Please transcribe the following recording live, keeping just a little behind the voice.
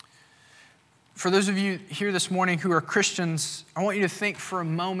For those of you here this morning who are Christians, I want you to think for a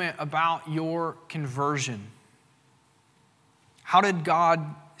moment about your conversion. How did God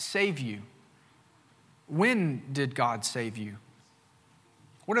save you? When did God save you?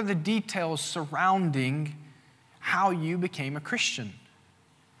 What are the details surrounding how you became a Christian?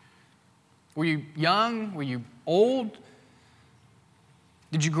 Were you young? Were you old?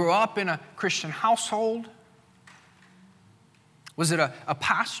 Did you grow up in a Christian household? Was it a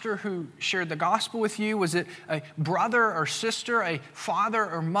pastor who shared the gospel with you? Was it a brother or sister, a father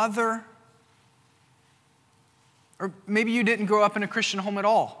or mother? Or maybe you didn't grow up in a Christian home at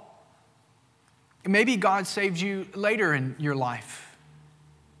all. Maybe God saved you later in your life.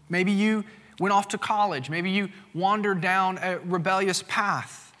 Maybe you went off to college. Maybe you wandered down a rebellious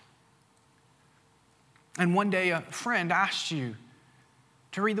path. And one day a friend asked you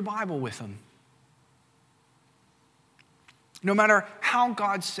to read the Bible with him. No matter how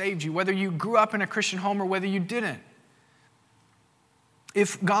God saved you, whether you grew up in a Christian home or whether you didn't,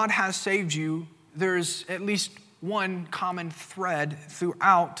 if God has saved you, there's at least one common thread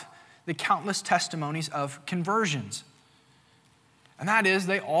throughout the countless testimonies of conversions. And that is,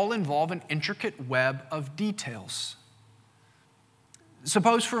 they all involve an intricate web of details.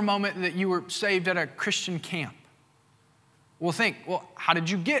 Suppose for a moment that you were saved at a Christian camp. Well, think, how did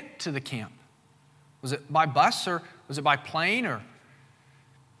you get to the camp? Was it by bus, or was it by plane, or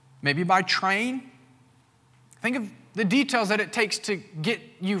maybe by train? Think of the details that it takes to get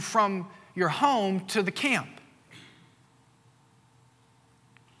you from your home to the camp.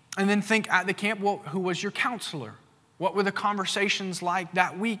 And then think at the camp, who was your counselor? What were the conversations like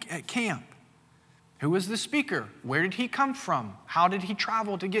that week at camp? Who was the speaker? Where did he come from? How did he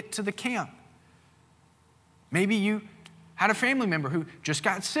travel to get to the camp? Maybe you had a family member who just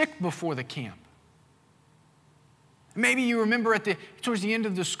got sick before the camp. Maybe you remember towards the end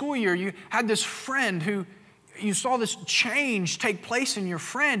of the school year, you had this friend who you saw this change take place in your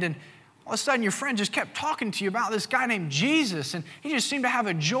friend, and all of a sudden your friend just kept talking to you about this guy named Jesus, and he just seemed to have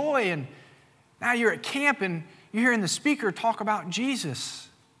a joy, and now you're at camp and you're hearing the speaker talk about Jesus.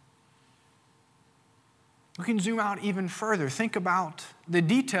 We can zoom out even further. Think about the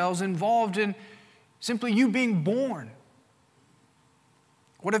details involved in simply you being born.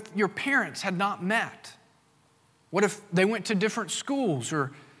 What if your parents had not met? What if they went to different schools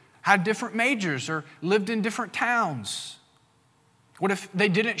or had different majors or lived in different towns? What if they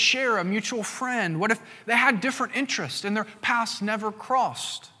didn't share a mutual friend? What if they had different interests and their paths never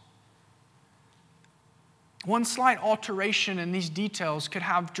crossed? One slight alteration in these details could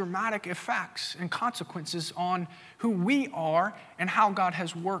have dramatic effects and consequences on who we are and how God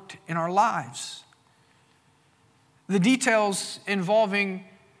has worked in our lives. The details involving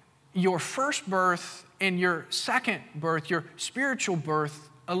your first birth and your second birth, your spiritual birth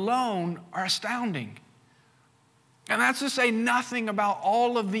alone, are astounding. And that's to say nothing about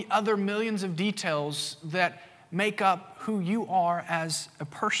all of the other millions of details that make up who you are as a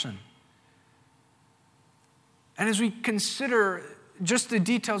person. And as we consider just the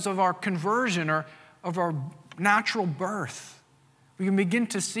details of our conversion or of our natural birth, we can begin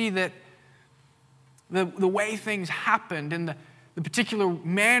to see that the way things happened and the particular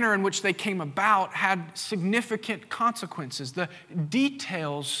manner in which they came about had significant consequences. The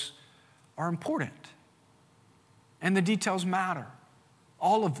details are important. And the details matter.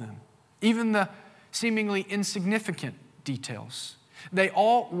 All of them. Even the seemingly insignificant details. They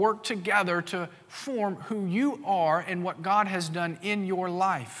all work together to form who you are and what God has done in your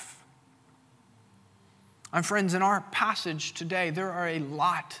life. My friends, in our passage today, there are a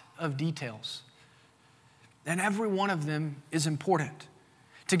lot of details. And every one of them is important.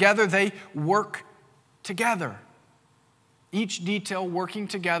 Together, they work together. Each detail working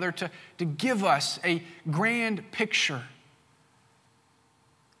together to give us a grand picture.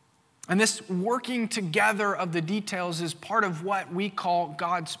 And this working together of the details is part of what we call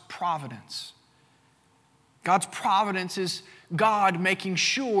God's providence. God's providence is God making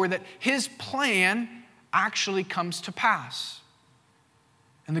sure that His plan actually comes to pass.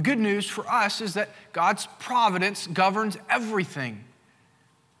 And the good news for us is that God's providence governs everything.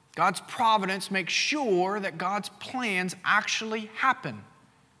 God's providence makes sure that God's plans actually happen.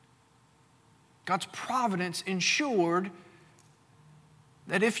 God's providence ensured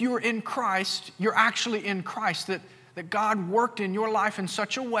that if you're in Christ, you're actually in Christ, that God worked in your life in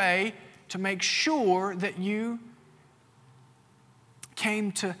such a way to make sure that you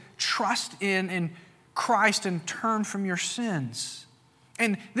came to trust in Christ and turn from your sins.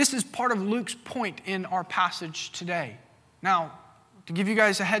 And this is part of Luke's point in our passage today. Now, to give you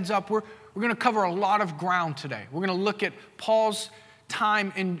guys a heads up, we're going to cover a lot of ground today. We're going to look at Paul's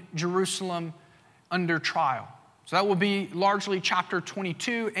time in Jerusalem, under trial. So that will be largely chapter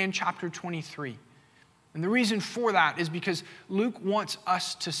 22 and chapter 23. And the reason for that is because Luke wants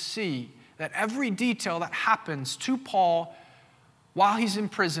us to see that every detail that happens to Paul while he's in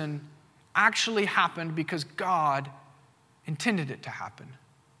prison actually happened because God intended it to happen.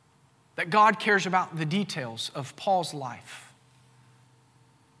 That God cares about the details of Paul's life.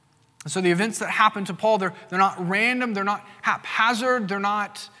 And so the events that happen to Paul, they're not random, they're not haphazard, they're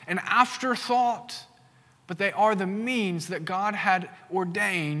not an afterthought, but they are the means that God had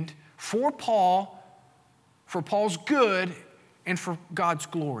ordained for Paul, for Paul's good, and for God's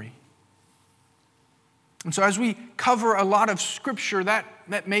glory. And so as we cover a lot of scripture,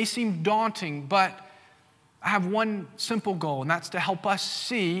 that may seem daunting, but I have one simple goal, and that's to help us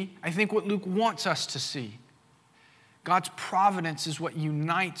see, I think, what Luke wants us to see. God's providence is what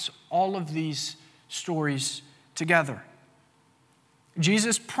unites all of these stories together.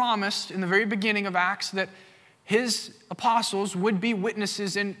 Jesus promised in the very beginning of Acts that his apostles would be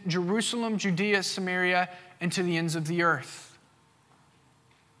witnesses in Jerusalem, Judea, Samaria, and to the ends of the earth.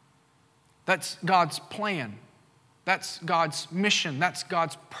 That's God's plan. That's God's mission. That's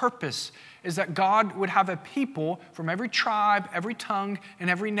God's purpose, is that God would have a people from every tribe, every tongue, and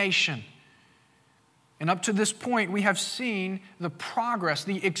every nation. And up to this point, we have seen the progress,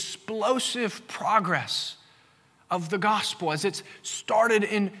 the explosive progress of the gospel as it's started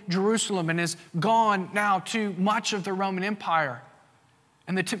in Jerusalem and has gone now to much of the Roman Empire.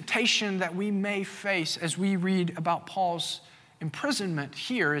 And the temptation that we may face as we read about Paul's imprisonment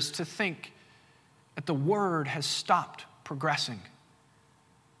here is to think that the word has stopped progressing.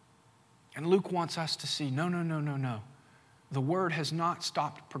 And Luke wants us to see, no. The word has not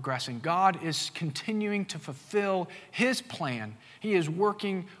stopped progressing. God is continuing to fulfill his plan. He is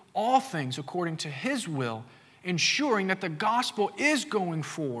working all things according to his will, ensuring that the gospel is going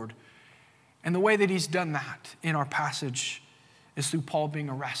forward. And the way that he's done that in our passage is through Paul being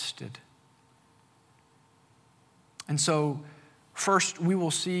arrested. And so, first we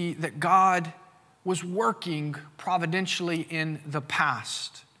will see that God was working providentially in the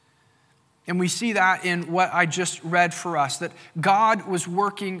past. And we see that in what I just read for us, that God was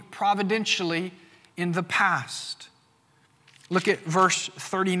working providentially in the past. Look at verse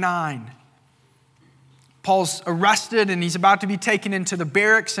 39. Paul's arrested and he's about to be taken into the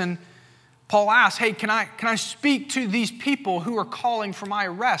barracks, and Paul asks, hey, can I speak to these people who are calling for my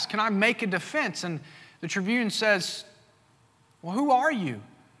arrest? Can I make a defense? And the tribune says, well, who are you?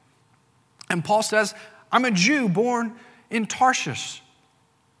 And Paul says, I'm a Jew born in Tarshish.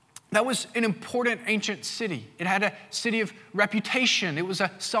 That was an important ancient city. It had a city of reputation. It was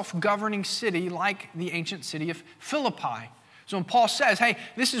a self-governing city like the ancient city of Philippi. So when Paul says, hey,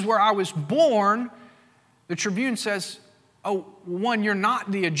 this is where I was born, the tribune says, oh, one, you're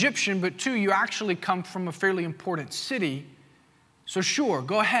not the Egyptian, but two, you actually come from a fairly important city. So sure,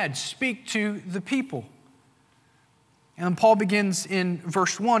 go ahead, speak to the people. And then Paul begins in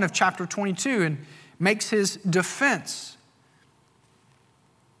verse 1 of chapter 22 and makes his defense.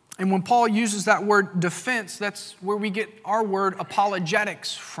 And when Paul uses that word defense, that's where we get our word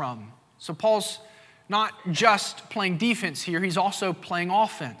apologetics from. So Paul's not just playing defense here, he's also playing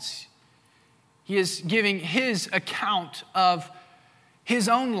offense. He is giving his account of his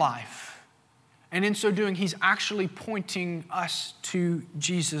own life. And in so doing, he's actually pointing us to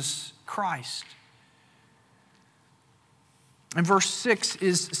Jesus Christ. And verse 6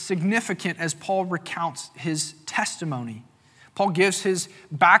 is significant as Paul recounts his testimony. Paul gives his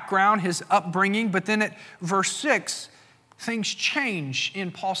background, his upbringing, but then at verse 6, things change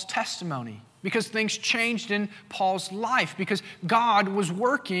in Paul's testimony because things changed in Paul's life because God was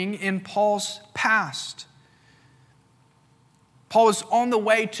working in Paul's past. Paul was on the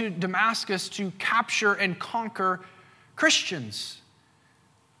way to Damascus to capture and conquer Christians.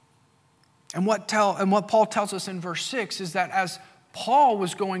 And what Paul tells us in verse 6 is that as Paul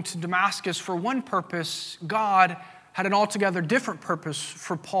was going to Damascus for one purpose, God had an altogether different purpose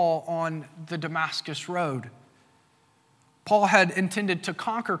for Paul on the Damascus road. Paul had intended to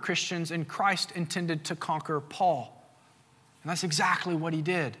conquer Christians, and Christ intended to conquer Paul. And that's exactly what he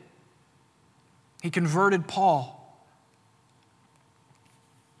did. He converted Paul.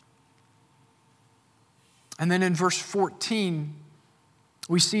 And then in verse 14,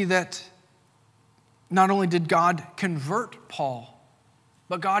 we see that not only did God convert Paul,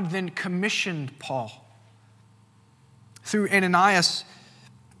 but God then commissioned Paul. Through Ananias,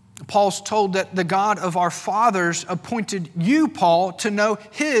 Paul's told that the God of our fathers appointed you, Paul, to know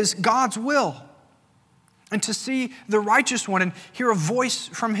God's will and to see the righteous one and hear a voice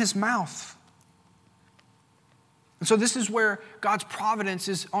from his mouth. And so this is where God's providence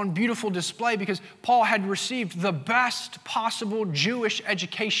is on beautiful display, because Paul had received the best possible Jewish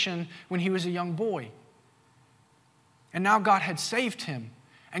education when he was a young boy. And now God had saved him,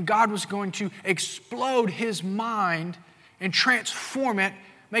 and God was going to explode his mind and transform it,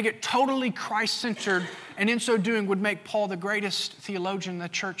 make it totally Christ-centered, and in so doing would make Paul the greatest theologian the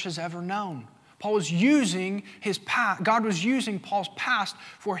church has ever known. Paul was using his past, God was using Paul's past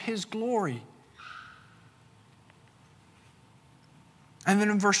for his glory. And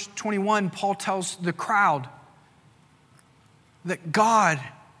then in verse 21, Paul tells the crowd that God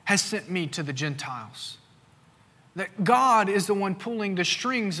has sent me to the Gentiles. That God is the one pulling the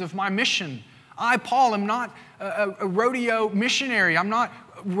strings of my mission. I, Paul, am not a rodeo missionary. I'm not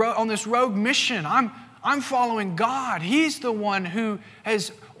on this rogue mission. I'm following God. He's the one who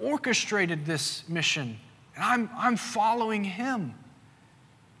has orchestrated this mission. And I'm following Him.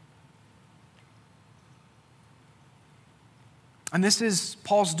 And this is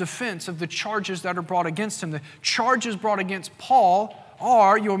Paul's defense of the charges that are brought against him. The charges brought against Paul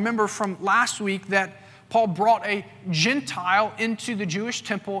are, you'll remember from last week, that Paul brought a Gentile into the Jewish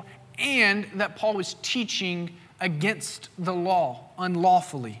temple and that Paul was teaching against the law,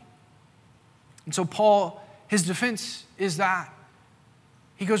 unlawfully. And so Paul, his defense is that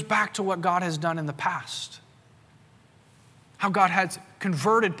he goes back to what God has done in the past. How God has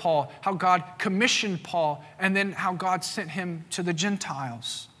converted Paul, how God commissioned Paul, and then how God sent him to the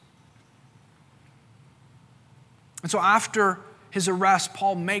Gentiles. And so after his arrest,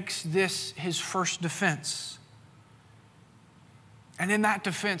 Paul makes this his first defense. And in that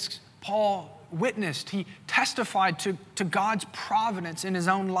defense, Paul witnessed, he testified to God's providence in his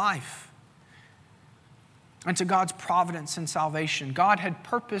own life and to God's providence in salvation. God had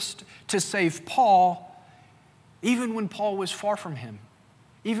purposed to save Paul even when Paul was far from him,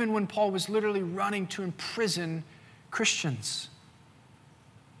 even when Paul was literally running to imprison Christians.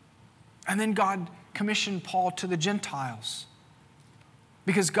 And then God commissioned Paul to the Gentiles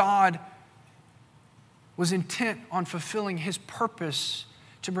because God was intent on fulfilling His purpose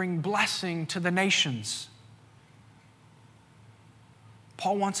to bring blessing to the nations.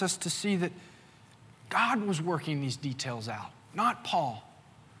 Paul wants us to see that God was working these details out, not Paul.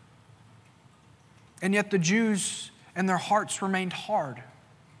 And yet the Jews and their hearts remained hard.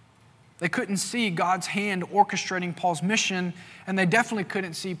 They couldn't see God's hand orchestrating Paul's mission, and they definitely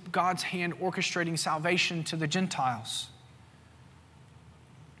couldn't see God's hand orchestrating salvation to the Gentiles.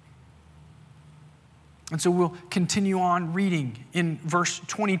 And so we'll continue on reading in verse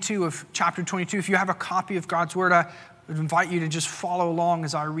 22 of chapter 22. If you have a copy of God's Word, I would invite you to just follow along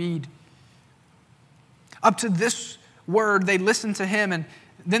as I read. Up to this word, they listened to him, and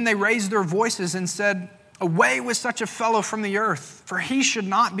then they raised their voices and said, "Away with such a fellow from the earth, for he should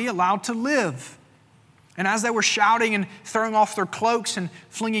not be allowed to live." And as they were shouting and throwing off their cloaks and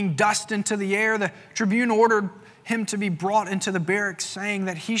flinging dust into the air, the tribune ordered him to be brought into the barracks, saying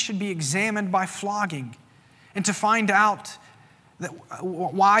that he should be examined by flogging, and to find out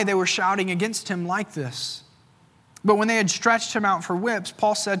why they were shouting against him like this. But when they had stretched him out for whips,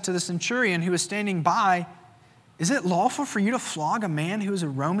 Paul said to the centurion who was standing by, "Is it lawful for you to flog a man who is a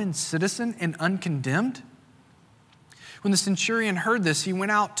Roman citizen and uncondemned?" When the centurion heard this, he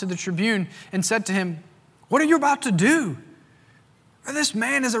went out to the tribune and said to him, "What are you about to do? For this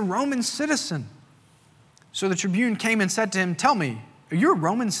man is a Roman citizen." So the tribune came and said to him, "Tell me, are you a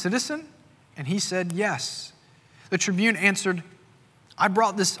Roman citizen?" And he said, "Yes." The tribune answered, I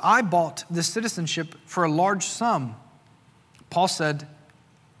bought this citizenship for a large sum." Paul said,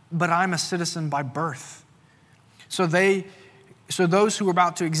 "But I'm a citizen by birth." So those who were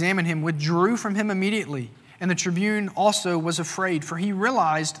about to examine him withdrew from him immediately. And the tribune also was afraid, for he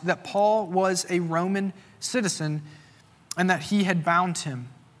realized that Paul was a Roman citizen and that he had bound him.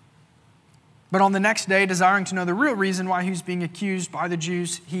 But on the next day, desiring to know the real reason why he was being accused by the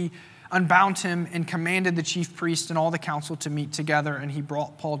Jews, he unbound him and commanded the chief priest and all the council to meet together, and he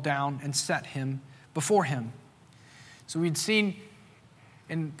brought Paul down and set him before him. So we'd seen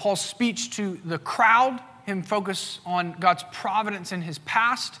in Paul's speech to the crowd, him focus on God's providence in his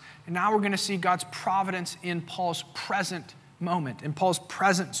past, and now we're going to see God's providence in Paul's present moment, in Paul's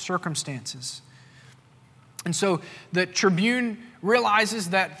present circumstances. And so the tribune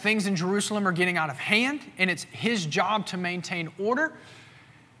realizes that things in Jerusalem are getting out of hand, and it's his job to maintain order.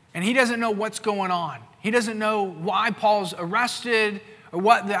 And he doesn't know what's going on. He doesn't know why Paul's arrested or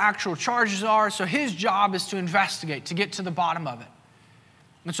what the actual charges are. So his job is to investigate, to get to the bottom of it.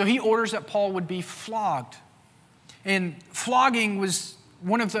 And so he orders that Paul would be flogged. And flogging was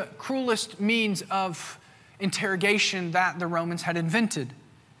one of the cruelest means of interrogation that the Romans had invented.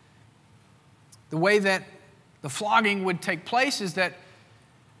 The way that The flogging would take place is that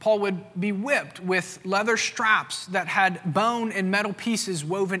Paul would be whipped with leather straps that had bone and metal pieces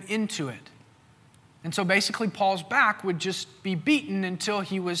woven into it. And so basically Paul's back would just be beaten until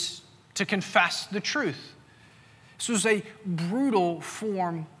he was to confess the truth. This was a brutal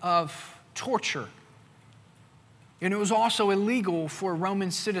form of torture. And it was also illegal for a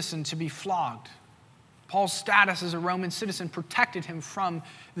Roman citizen to be flogged. Paul's status as a Roman citizen protected him from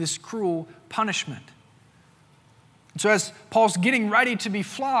this cruel punishment. So as Paul's getting ready to be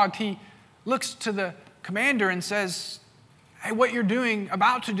flogged, he looks to the commander and says, hey, what you're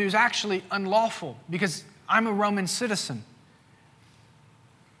about to do is actually unlawful because I'm a Roman citizen.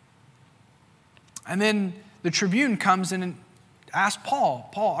 And then the tribune comes in and asks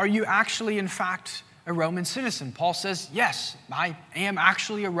Paul, are you actually in fact a Roman citizen? Paul says, yes, I am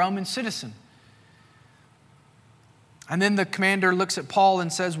actually a Roman citizen. And then the commander looks at Paul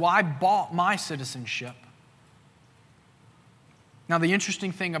and says, well, I bought my citizenship. Now, the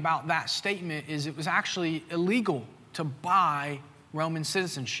interesting thing about that statement is it was actually illegal to buy Roman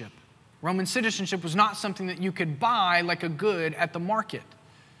citizenship. Roman citizenship was not something that you could buy like a good at the market.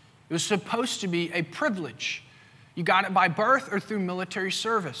 It was supposed to be a privilege. You got it by birth or through military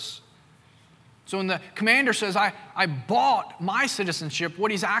service. So when the commander says, I bought my citizenship,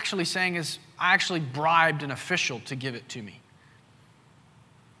 what he's actually saying is, I actually bribed an official to give it to me.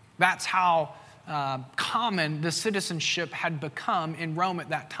 That's how common the citizenship had become in Rome at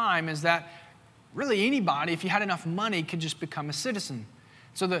that time, is that really anybody, if you had enough money, could just become a citizen.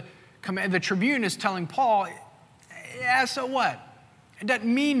 So the tribune is telling Paul, yeah, so what? It doesn't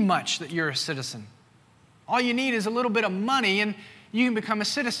mean much that you're a citizen. All you need is a little bit of money and you can become a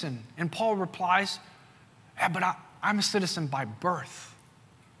citizen. And Paul replies, yeah, but I'm a citizen by birth.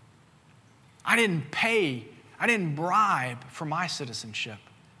 I didn't bribe for my citizenship.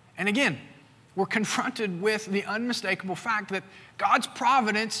 And again, we're confronted with the unmistakable fact that God's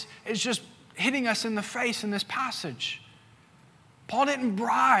providence is just hitting us in the face in this passage. Paul didn't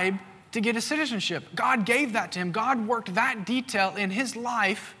bribe to get a citizenship. God gave that to him. God worked that detail in his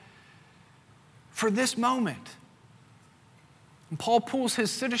life for this moment. When Paul pulls his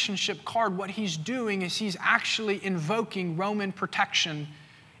citizenship card, what he's doing is he's actually invoking Roman protection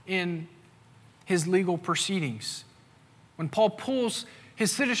in his legal proceedings. When Paul pulls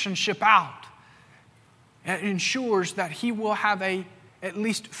his citizenship out, it ensures that he will have a at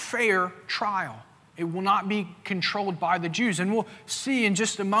least fair trial. It will not be controlled by the Jews. And we'll see in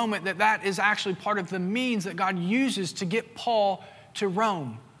just a moment that that is actually part of the means that God uses to get Paul to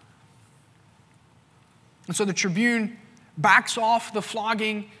Rome. And so the tribune backs off the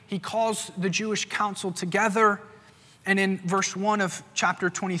flogging. He calls the Jewish council together. And in verse 1 of chapter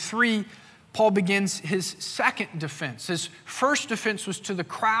 23, Paul begins his second defense. His first defense was to the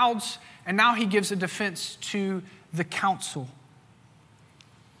crowds, and now he gives a defense to the council.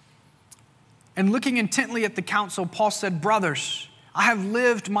 And looking intently at the council, Paul said, brothers, I have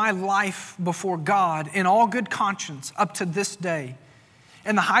lived my life before God in all good conscience up to this day.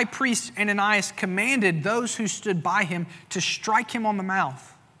 And the high priest Ananias commanded those who stood by him to strike him on the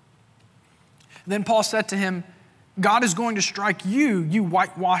mouth. Then Paul said to him, God is going to strike you, you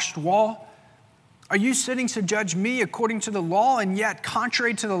whitewashed wall. Are you sitting to judge me according to the law, and yet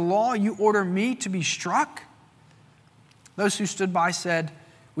contrary to the law, you order me to be struck? Those who stood by said,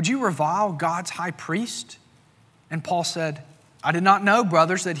 would you revile God's high priest? And Paul said, I did not know,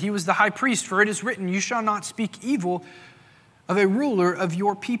 brothers, that he was the high priest, for it is written, you shall not speak evil of a ruler of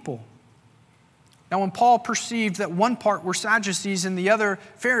your people. Now when Paul perceived that one part were Sadducees and the other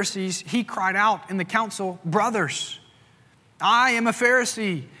Pharisees, he cried out in the council, brothers, I am a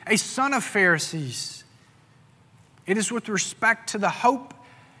Pharisee, a son of Pharisees. It is with respect to the hope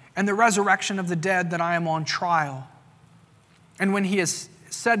and the resurrection of the dead that I am on trial. And when he has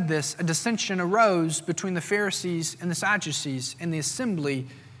said this, a dissension arose between the Pharisees and the Sadducees, and the assembly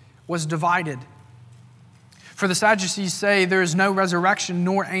was divided. For the Sadducees say there is no resurrection,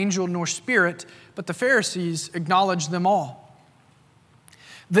 nor angel, nor spirit, but the Pharisees acknowledge them all.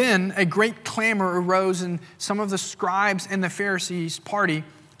 Then a great clamor arose, and some of the scribes and the Pharisees' party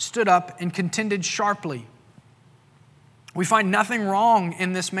stood up and contended sharply. We find nothing wrong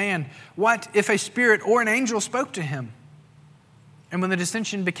in this man. What if a spirit or an angel spoke to him? And when the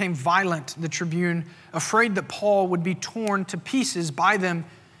dissension became violent, the tribune, afraid that Paul would be torn to pieces by them,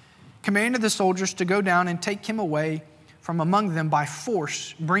 commanded the soldiers to go down and take him away from among them by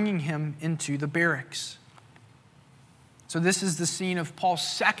force, bringing him into the barracks. So this is the scene of Paul's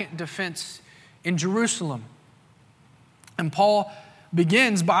second defense in Jerusalem. And Paul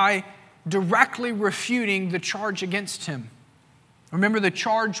begins by directly refuting the charge against him. Remember, the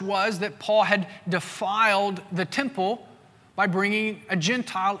charge was that Paul had defiled the temple by bringing a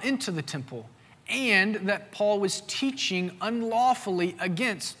Gentile into the temple, and that Paul was teaching unlawfully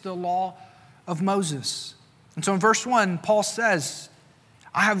against the law of Moses. And so in verse 1, Paul says,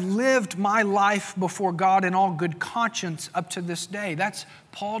 I have lived my life before God in all good conscience up to this day. That's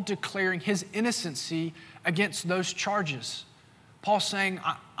Paul declaring his innocency against those charges. Paul saying,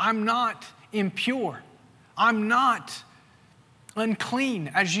 I'm not impure. I'm not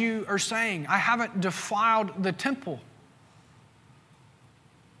unclean, as you are saying. I haven't defiled the temple.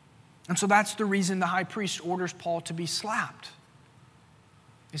 And so that's the reason the high priest orders Paul to be slapped.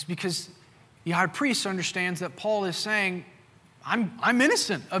 It's because the high priest understands that Paul is saying, I'm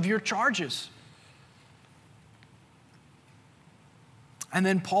innocent of your charges. And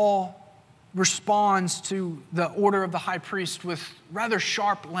then Paul responds to the order of the high priest with rather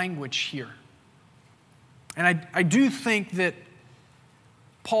sharp language here. And I do think that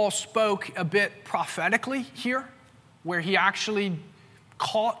Paul spoke a bit prophetically here, where he actually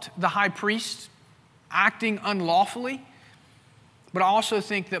caught the high priest acting unlawfully. But I also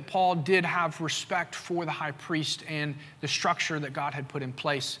think that Paul did have respect for the high priest and the structure that God had put in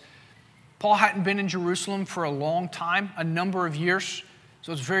place. Paul hadn't been in Jerusalem for a long time, a number of years,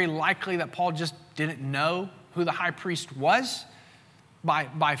 so it's very likely that Paul just didn't know who the high priest was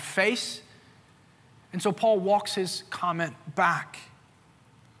by face. And so Paul walks his comment back.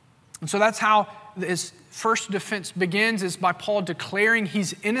 And so that's how his first defense begins, is by Paul declaring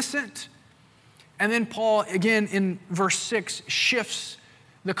he's innocent. And then Paul, again in verse 6, shifts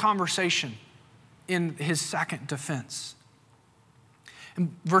the conversation in his second defense.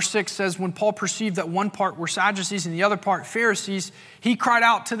 And verse 6 says, when Paul perceived that one part were Sadducees and the other part Pharisees, he cried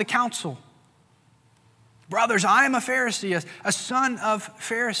out to the council, brothers, I am a Pharisee, a son of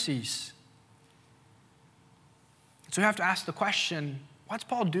Pharisees. So we have to ask the question, what's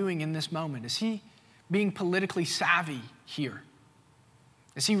Paul doing in this moment? Is he being politically savvy here?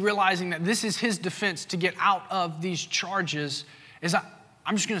 Is he realizing that this is his defense to get out of these charges?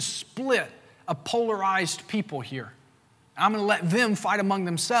 I'm just going to split a polarized people here. I'm going to let them fight among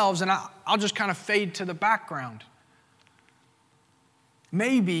themselves, and I'll just kind of fade to the background.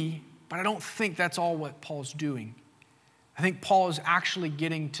 Maybe, but I don't think that's all what Paul's doing. I think Paul is actually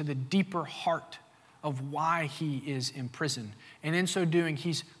getting to the deeper heart of why he is in prison. And in so doing,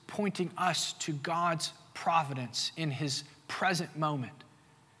 he's pointing us to God's providence in his present moment.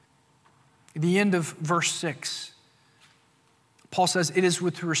 At the end of verse 6, Paul says, it is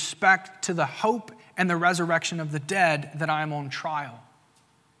with respect to the hope and the resurrection of the dead that I am on trial.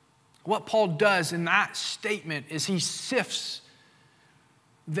 What Paul does in that statement is he sifts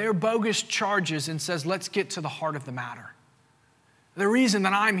their bogus charges and says, let's get to the heart of the matter. The reason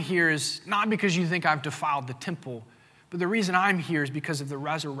that I'm here is not because you think I've defiled the temple, but the reason I'm here is because of the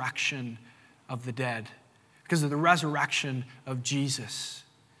resurrection of the dead, because of the resurrection of Jesus.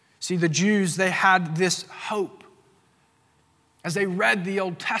 See, the Jews, they had this hope. As they read the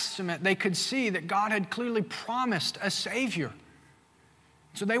Old Testament, they could see that God had clearly promised a Savior.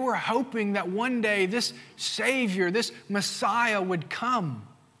 So they were hoping that one day this Savior, this Messiah would come.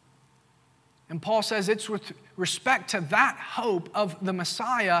 And Paul says it's with respect to that hope of the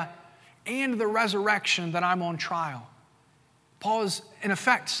Messiah and the resurrection that I'm on trial. Paul is, in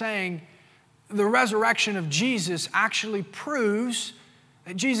effect, saying the resurrection of Jesus actually proves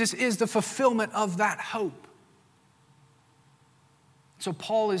that Jesus is the fulfillment of that hope. So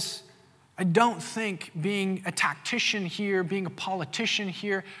Paul is, I don't think, being a tactician here, being a politician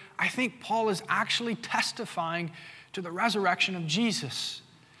here. I think Paul is actually testifying to the resurrection of Jesus.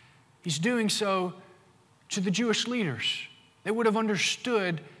 He's doing so to the Jewish leaders. They would have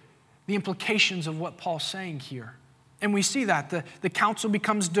understood the implications of what Paul's saying here. And we see that. The council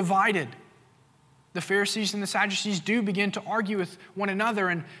becomes divided. The Pharisees and the Sadducees do begin to argue with one another,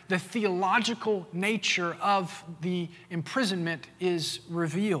 and the theological nature of the imprisonment is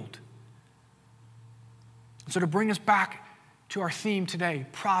revealed. So to bring us back to our theme today,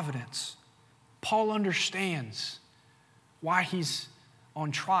 providence, Paul understands why he's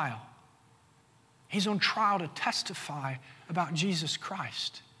on trial. He's on trial to testify about Jesus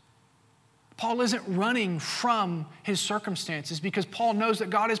Christ. Paul isn't running from his circumstances because Paul knows that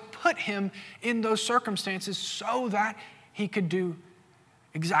God has put him in those circumstances so that he could do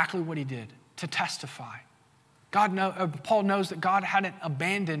exactly what he did, to testify. Paul knows that God hadn't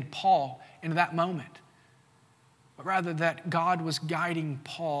abandoned Paul in that moment, but rather that God was guiding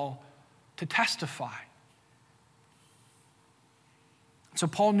Paul to testify. So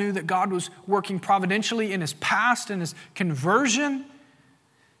Paul knew that God was working providentially in his past and his conversion.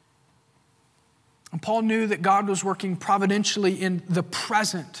 And Paul knew that God was working providentially in the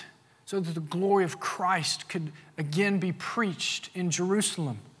present so that the glory of Christ could again be preached in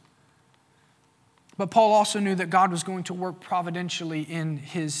Jerusalem. But Paul also knew that God was going to work providentially in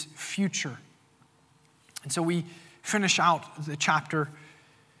his future. And so we finish out the chapter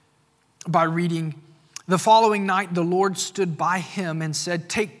by reading, "The following night the Lord stood by him and said,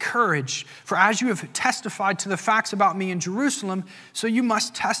 'Take courage, for as you have testified to the facts about me in Jerusalem, so you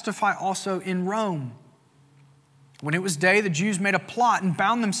must testify also in Rome.' When it was day, the Jews made a plot and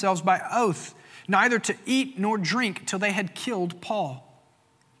bound themselves by oath, neither to eat nor drink till they had killed Paul.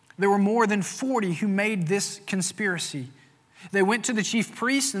 There were more than 40 who made this conspiracy. They went to the chief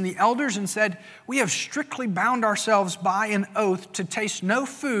priests and the elders and said, 'We have strictly bound ourselves by an oath to taste no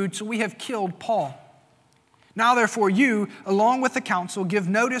food till we have killed Paul. Now therefore you, along with the council, give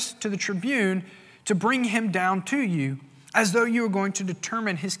notice to the tribune to bring him down to you, as though you were going to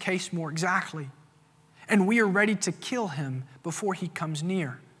determine his case more exactly. And we are ready to kill him before he comes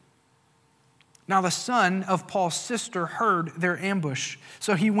near.' Now the son of Paul's sister heard their ambush,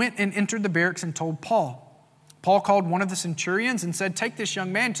 so he went and entered the barracks and told Paul. Paul called one of the centurions and said, 'Take this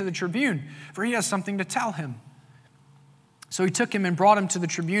young man to the tribune, for he has something to tell him.' So he took him and brought him to the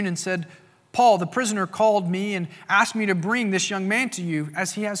tribune and said, 'Paul, the prisoner, called me and asked me to bring this young man to you,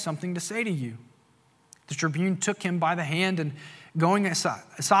 as he has something to say to you.' The tribune took him by the hand and going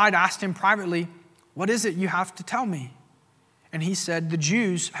aside asked him privately, 'What is it you have to tell me?' And he said, 'The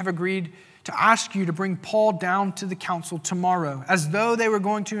Jews have agreed to ask you to bring Paul down to the council tomorrow, as though they were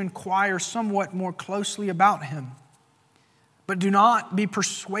going to inquire somewhat more closely about him. But do not be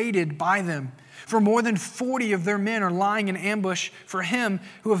persuaded by them, for more than 40 of their men are lying in ambush for him,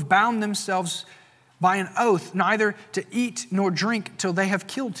 who have bound themselves by an oath neither to eat nor drink till they have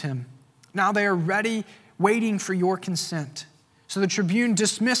killed him. Now they are ready, waiting for your consent.' So the tribune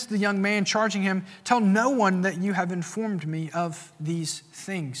dismissed the young man, charging him, 'Tell no one that you have informed me of these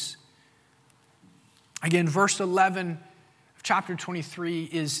things.'" Again, verse 11 of chapter 23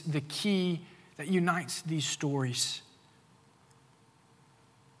 is the key that unites these stories.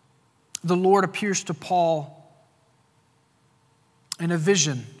 The Lord appears to Paul in a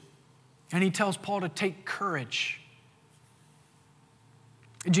vision, and he tells Paul to take courage.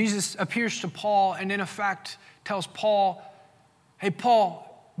 Jesus appears to Paul and in effect tells Paul, "Hey,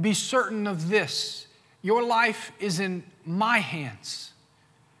 Paul, be certain of this. Your life is in my hands.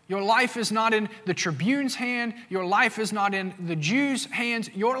 Your life is not in the tribune's hand. Your life is not in the Jews' hands.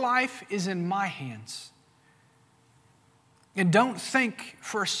 Your life is in my hands. And don't think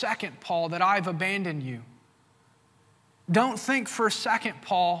for a second, Paul, that I've abandoned you. Don't think for a second,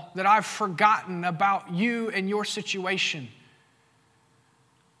 Paul, that I've forgotten about you and your situation.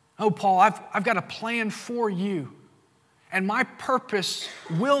 Oh, Paul, I've got a plan for you, and my purpose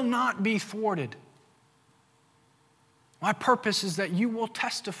will not be thwarted. My purpose is that you will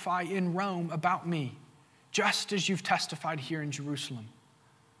testify in Rome about me, just as you've testified here in Jerusalem.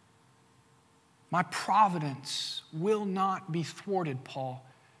 My providence will not be thwarted, Paul.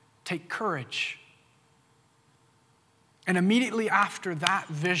 Take courage." And immediately after that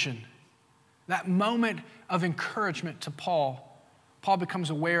vision, that moment of encouragement to Paul, Paul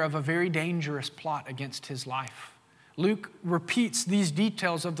becomes aware of a very dangerous plot against his life. Luke repeats these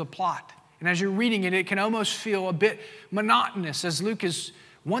details of the plot. And as you're reading it, it can almost feel a bit monotonous as Luke is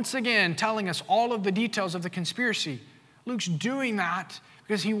once again telling us all of the details of the conspiracy. Luke's doing that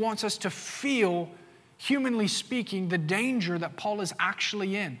because he wants us to feel, humanly speaking, the danger that Paul is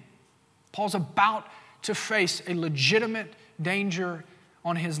actually in. Paul's about to face a legitimate danger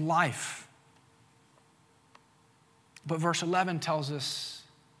on his life. But verse 11 tells us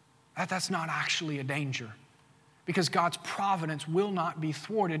that that's not actually a danger, because God's providence will not be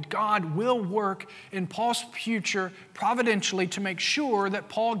thwarted. God will work in Paul's future providentially to make sure that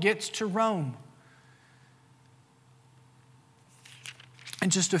Paul gets to Rome.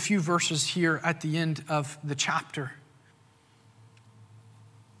 And just a few verses here at the end of the chapter.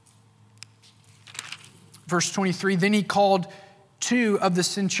 Verse 23, "Then he called 2 of the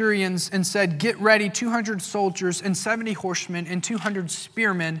centurions and said, 'Get ready 200 soldiers and 70 horsemen and 200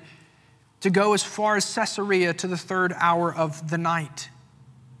 spearmen to go as far as Caesarea to the 3rd hour of the night.'"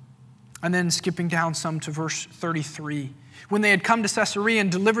 And then skipping down some to verse 33. "When they had come to Caesarea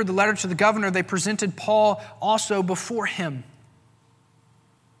and delivered the letter to the governor, they presented Paul also before him."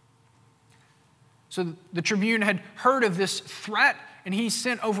 So the tribune had heard of this threat, and he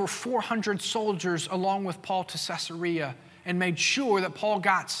sent over 400 soldiers along with Paul to Caesarea and made sure that Paul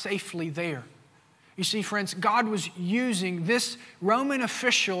got safely there. You see, friends, God was using this Roman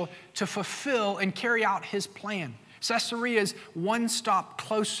official to fulfill and carry out his plan. Caesarea is one stop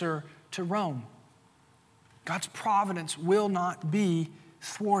closer to Rome. God's providence will not be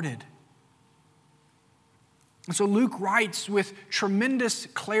thwarted. And so Luke writes with tremendous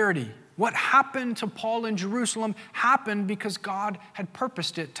clarity. What happened to Paul in Jerusalem happened because God had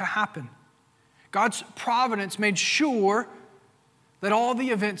purposed it to happen. God's providence made sure that all the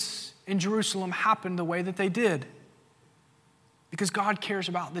events in Jerusalem happened the way that they did. Because God cares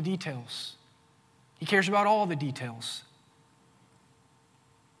about the details. He cares about all the details.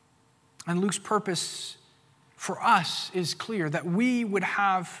 And Luke's purpose for us is clear, that we would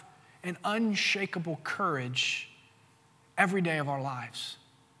have an unshakable courage every day of our lives.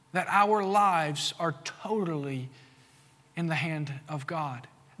 That our lives are totally in the hand of God.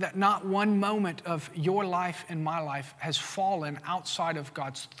 That not one moment of your life and my life has fallen outside of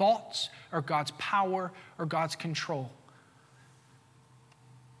God's thoughts or God's power or God's control.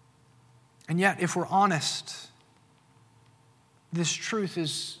 And yet, if we're honest, this truth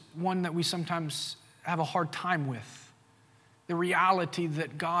is one that we sometimes have a hard time with. The reality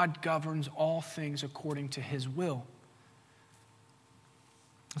that God governs all things according to His will.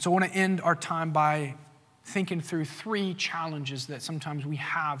 So I want to end our time by thinking through 3 challenges that sometimes we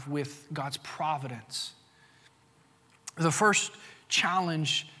have with God's providence. The first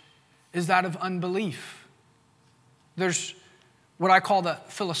challenge is that of unbelief. There's what I call the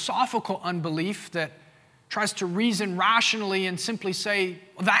philosophical unbelief that tries to reason rationally and simply say,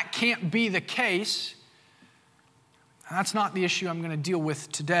 well, that can't be the case. And that's not the issue I'm going to deal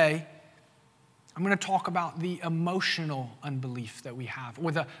with today. I'm going to talk about the emotional unbelief that we have,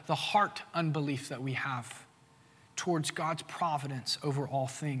 or the heart unbelief that we have towards God's providence over all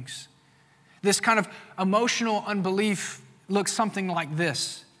things. This kind of emotional unbelief looks something like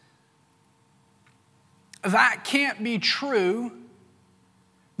this. That can't be true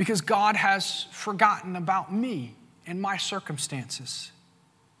because God has forgotten about me and my circumstances.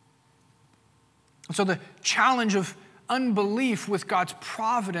 And so the challenge of unbelief with God's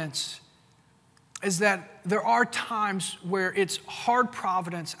providence is that there are times where it's hard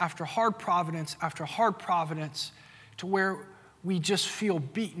providence after hard providence after hard providence to where we just feel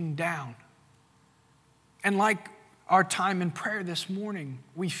beaten down. And like our time in prayer this morning,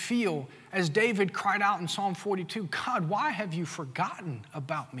 we feel, as David cried out in Psalm 42, God, why have you forgotten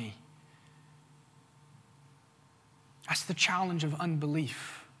about me? That's the challenge of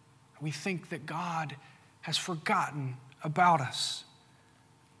unbelief. We think that God has forgotten about us.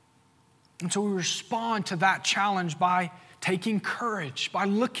 And so we respond to that challenge by taking courage, by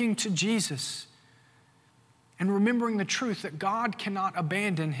looking to Jesus, and remembering the truth that God cannot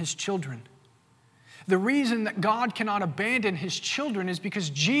abandon His children. The reason that God cannot abandon His children is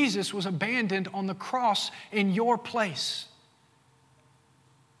because Jesus was abandoned on the cross in your place.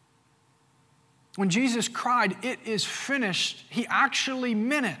 When Jesus cried, "It is finished," He actually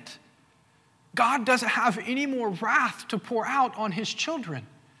meant it. God doesn't have any more wrath to pour out on His children.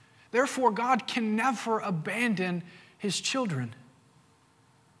 Therefore, God can never abandon His children.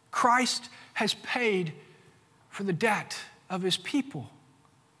 Christ has paid for the debt of His people.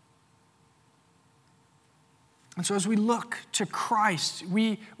 And so as we look to Christ,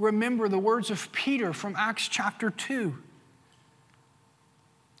 we remember the words of Peter from Acts chapter 2.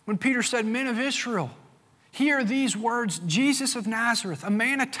 When Peter said, "Men of Israel, hear these words, Jesus of Nazareth, a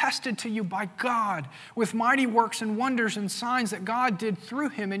man attested to you by God with mighty works and wonders and signs that God did through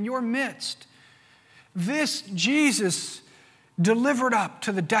Him in your midst. This Jesus delivered up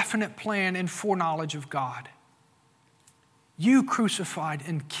to the definite plan and foreknowledge of God. You crucified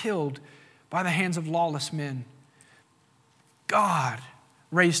and killed by the hands of lawless men. God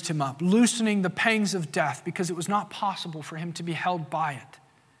raised Him up, loosening the pangs of death because it was not possible for Him to be held by it.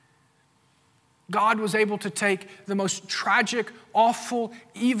 God was able to take the most tragic, awful,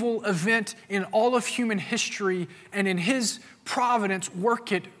 evil event in all of human history and in His providence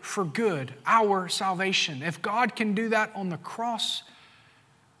work it for good, our salvation. If God can do that on the cross,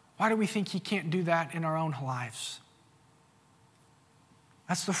 why do we think He can't do that in our own lives?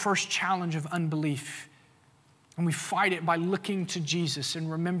 That's the first challenge of unbelief. And we fight it by looking to Jesus and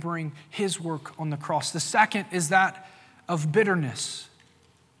remembering His work on the cross. The second is that of bitterness.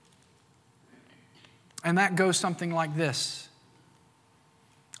 And that goes something like this.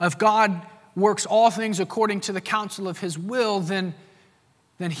 If God works all things according to the counsel of His will, then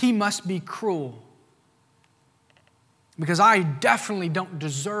He must be cruel. Because I definitely don't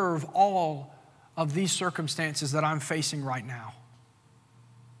deserve all of these circumstances that I'm facing right now.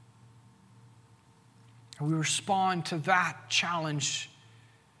 And we respond to that challenge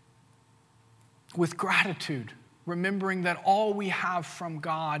with gratitude, remembering that all we have from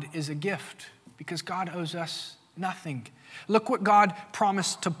God is a gift, because God owes us nothing. Look what God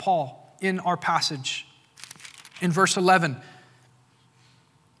promised to Paul in our passage. In verse 11,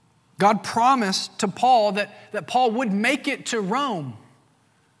 God promised to Paul that Paul would make it to Rome.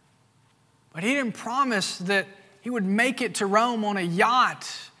 But he didn't promise that he would make it to Rome on a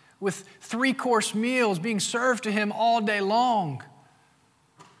yacht with 3-course meals being served to him all day long.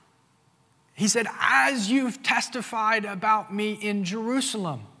 He said, as you've testified about me in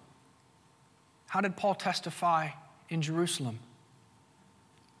Jerusalem. How did Paul testify in Jerusalem?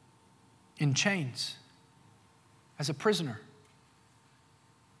 In chains, as a prisoner.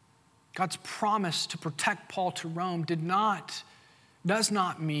 God's promise to protect Paul to Rome does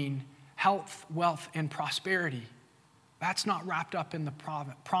not mean health, wealth, and prosperity. That's not wrapped up in the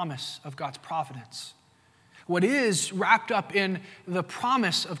promise of God's providence. What is wrapped up in the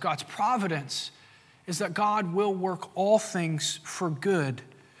promise of God's providence is that God will work all things for good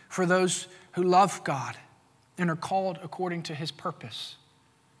for those who love God and are called according to his purpose.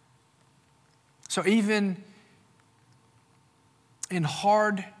 So even in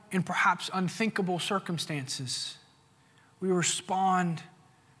hard and perhaps unthinkable circumstances, we respond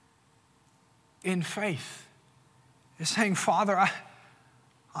in faith. It's saying, Father,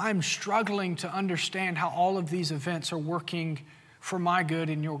 I'm struggling to understand how all of these events are working for my good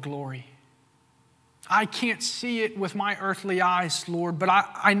and your glory. I can't see it with my earthly eyes, Lord, but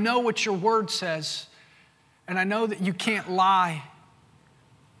I know what your word says, and I know that you can't lie.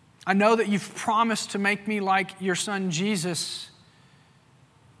 I know that you've promised to make me like your son Jesus.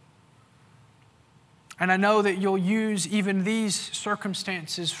 And I know that you'll use even these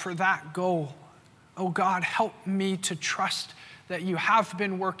circumstances for that goal. Oh God, help me to trust that you have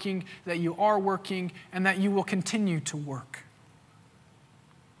been working, that you are working, and that you will continue to work.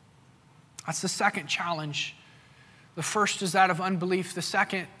 That's the second challenge. The first is that of unbelief. The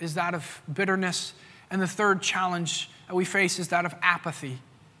second is that of bitterness. And the third challenge that we face is that of apathy.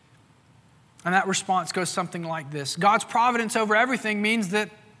 And that response goes something like this. God's providence over everything means that,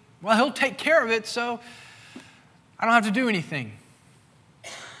 well, he'll take care of it, so I don't have to do anything.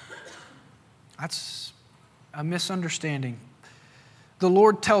 That's a misunderstanding. The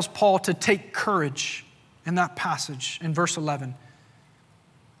Lord tells Paul to take courage in that passage in verse 11.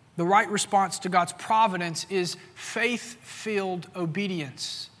 The right response to God's providence is faith-filled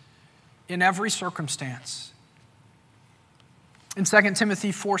obedience in every circumstance. In 2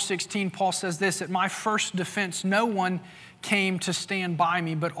 Timothy 4:16, Paul says this, "At my first defense, no one came to stand by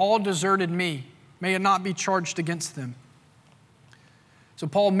me, but all deserted me. May it not be charged against them." So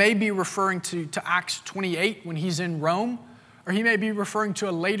Paul may be referring to Acts 28 when he's in Rome, or he may be referring to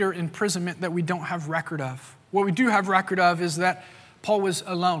a later imprisonment that we don't have record of. What we do have record of is that Paul was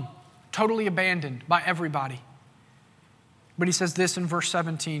alone, totally abandoned by everybody. But he says this in verse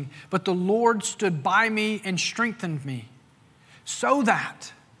 17, "But the Lord stood by me and strengthened me, so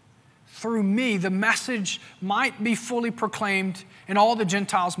that through me the message might be fully proclaimed and all the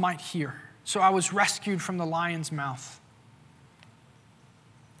Gentiles might hear. So I was rescued from the lion's mouth."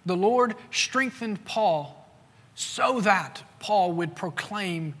 The Lord strengthened Paul so that Paul would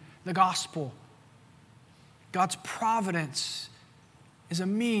proclaim the gospel. God's providence is a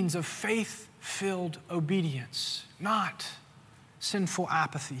means of faith-filled obedience, not sinful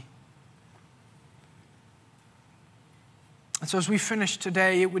apathy. And so as we finish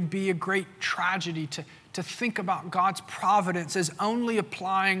today, it would be a great tragedy to think about God's providence as only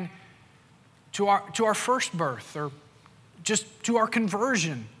applying to our first birth or just to our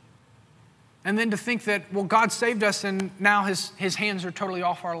conversion. And then to think that, well, God saved us and now his hands are totally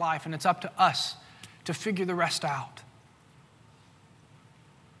off our life and it's up to us to figure the rest out.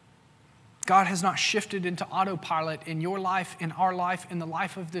 God has not shifted into autopilot in your life, in our life, in the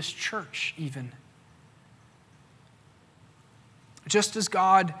life of this church even. Just as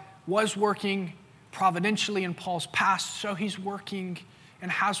God was working providentially in Paul's past, so he's working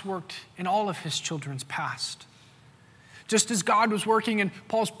and has worked in all of his children's past. Just as God was working in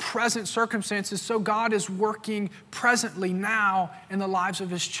Paul's present circumstances, so God is working presently now in the lives of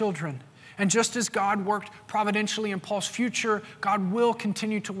his children. And just as God worked providentially in Paul's future, God will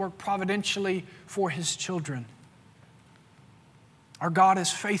continue to work providentially for his children. Our God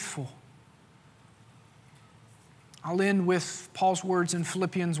is faithful. I'll end with Paul's words in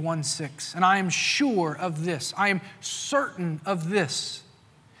Philippians 1:6. "And I am sure of this, I am certain of this.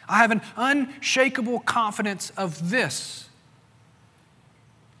 I have an unshakable confidence of this,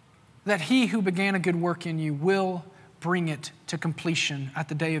 that he who began a good work in you will bring it to completion at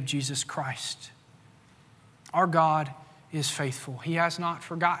the day of Jesus Christ." Our God is faithful. He has not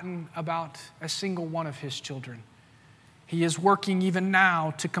forgotten about a single one of his children. He is working even now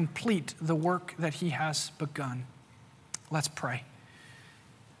to complete the work that he has begun. Let's pray.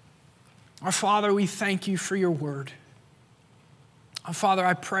 Our Father, we thank you for your word. Our Father,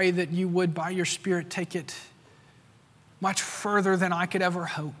 I pray that you would, by your Spirit, take it much further than I could ever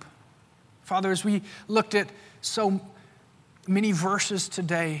hope. Father, as we looked at so many verses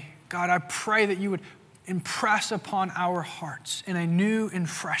today, God, I pray that you would impress upon our hearts in a new and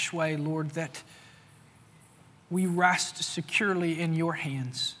fresh way, Lord, that we rest securely in your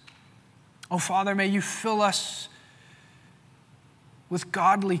hands. Oh, Father, may you fill us with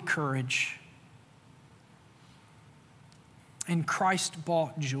godly courage and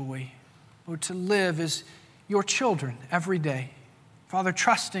Christ-bought joy, Lord, to live as your children every day. Father,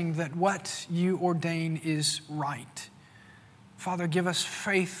 trusting that what you ordain is right. Father, give us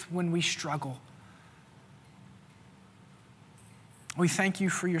faith when we struggle. We thank you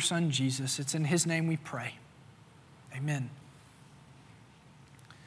for your Son, Jesus. It's in his name we pray. Amen.